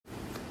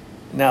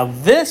Now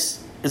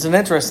this is an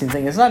interesting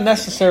thing. It's not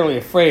necessarily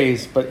a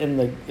phrase, but in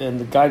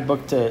the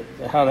guidebook to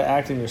how to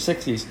act in your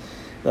 60s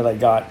that I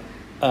got,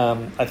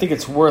 I think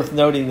it's worth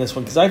noting this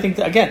one because I think,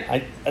 again,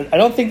 I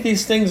don't think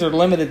these things are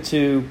limited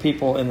to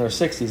people in their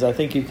 60s. I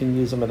think you can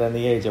use them at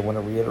any age. I want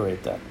to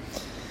reiterate that.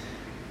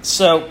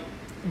 So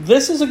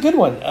this is a good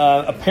one.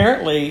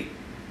 Apparently,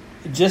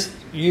 just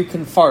you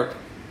can fart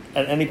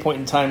at any point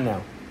in time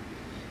now.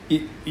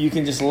 You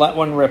can just let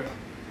one rip.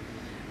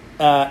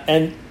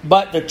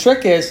 But the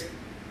trick is,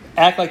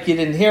 act like you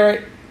didn't hear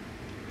it,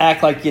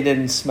 act like you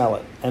didn't smell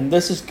it. And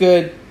this is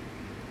good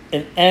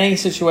in any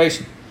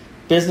situation.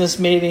 Business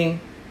meeting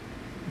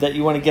that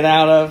you want to get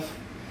out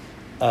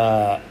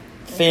of,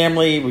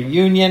 family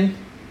reunion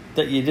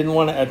that you didn't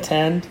want to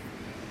attend,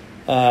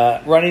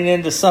 running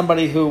into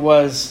somebody who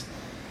was,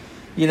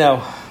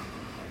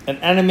 an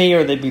enemy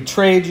or they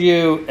betrayed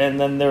you, and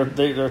then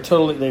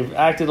they've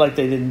acted like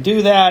they didn't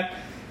do that.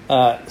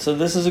 So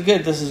this is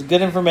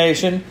good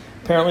information.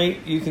 Apparently,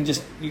 you can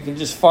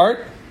just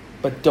fart,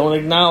 but don't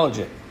acknowledge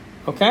it.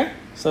 Okay,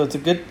 so it's a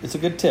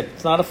good tip.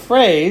 It's not a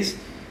phrase;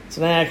 it's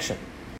an action.